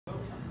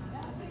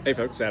Hey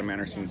folks, Adam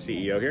Anderson,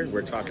 CEO here.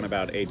 We're talking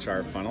about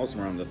HR funnels.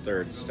 We're on the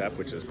third step,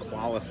 which is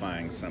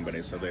qualifying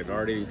somebody. So they've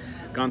already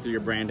gone through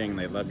your branding,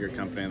 they love your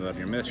company, they love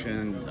your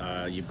mission.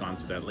 You've gone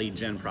through that lead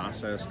gen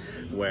process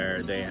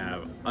where they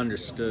have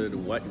understood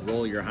what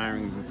role you're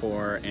hiring them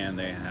for and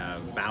they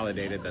have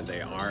validated that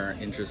they are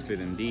interested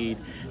indeed.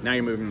 Now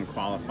you're moving to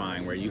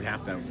qualifying where you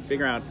have to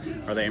figure out,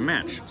 are they a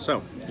match?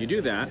 So you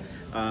do that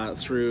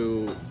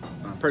through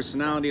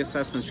personality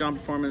assessments, job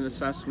performance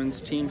assessments,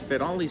 team fit,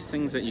 all these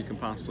things that you can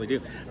possibly do.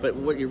 But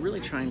what you're really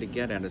trying to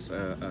get at is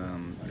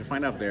to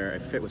find out there a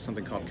fit with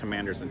something called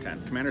commander's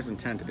intent. Commander's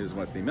intent is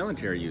what the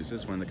military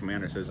uses when the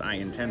commander says, I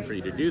intend for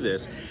you to do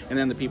this, and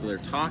then the people they're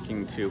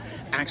talking to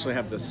actually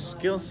have the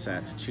skill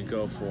set to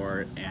go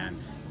for and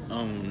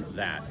own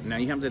that. Now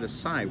you have to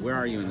decide where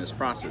are you in this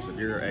process. If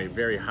you're a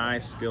very high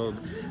skilled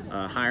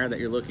hire that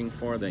you're looking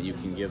for, that you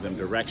can give them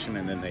direction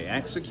and then they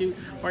execute,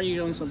 or are you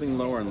doing something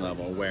lower in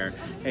level where,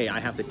 hey,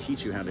 I have to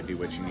teach you how to do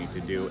what you need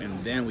to do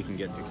and then we can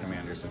get to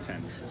commander's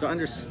intent. So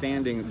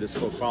understanding this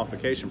whole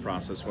qualification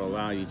process will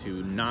allow you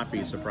to not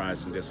be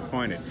surprised and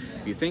disappointed.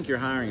 If you think you're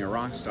hiring a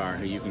rock star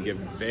who you can give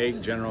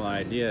vague general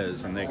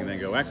ideas and they can then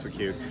go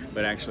execute,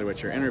 but actually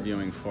what you're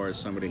interviewing for is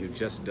somebody who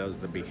just does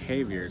the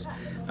behaviors,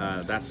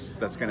 that's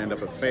going to end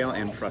up a fail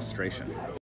and frustration.